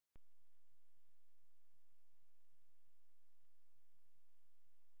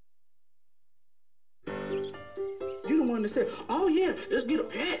one that said, oh yeah, let's get a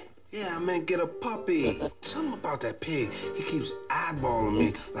pet. Yeah, I meant get a puppy. Something about that pig. He keeps eyeballing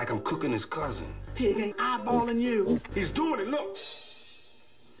me like I'm cooking his cousin. Pig ain't eyeballing you. He's doing it, look.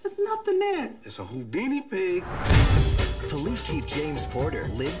 There's nothing there. It's a Houdini pig. Police Chief James Porter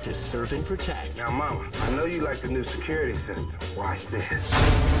lived to serve and protect. Now, Mama, I know you like the new security system. Watch this.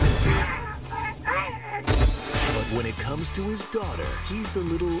 But when it comes to his daughter, he's a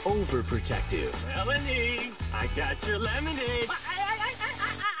little overprotective. Melanie, I got your lemonade.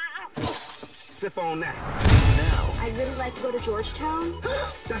 Sip on that. Now, I'd really like to go to Georgetown.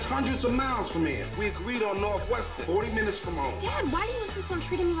 That's hundreds of miles from here. We agreed on Northwestern, 40 minutes from home. Dad, why do you insist on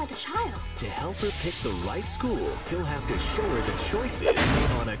treating me like a child? to help her pick the right school, he'll have to show her the choices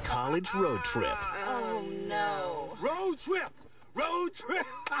on a college road trip. Oh, no. Road trip! Road trip!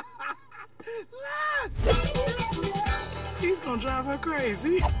 He's gonna drive her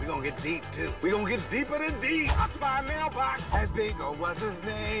crazy. We're gonna get deep, too. We're gonna get deeper than deep. That's my mailbox. That big, oh, what's his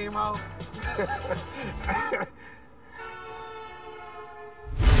name, oh?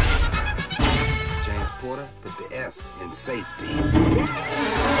 James Porter, put the S in safety.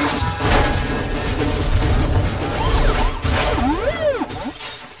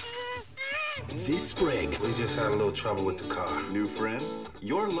 This spring, We just had a little trouble with the car. New friend,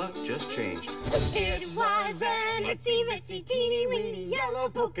 your luck just changed. It was an itsy bitsy teeny weeny yellow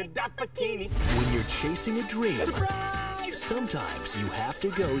polka dot bikini. when you're chasing a dream, sometimes you have to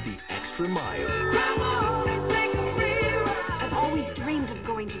go the extra mile. I've always dreamed of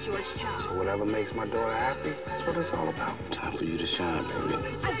going to Georgetown. So whatever makes my daughter happy, that's what it's all about. Time for you to shine, baby.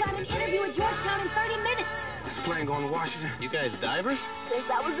 I've got an interview at Georgetown in 30 minutes. This plane going to Washington? You guys divers? Since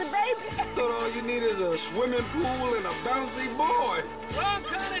I was a baby. Thought all you need is a swimming pool and a bouncy board. Wrong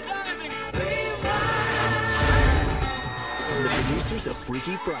kind of diving. From the producers of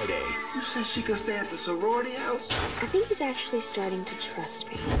Freaky Friday, You said she could stay at the sorority house? I think he's actually starting to trust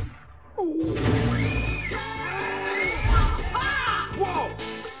me. Whoa!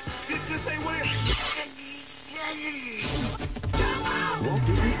 This ain't what it... Walt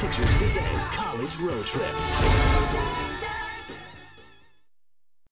Disney Pictures presents College Road Trip.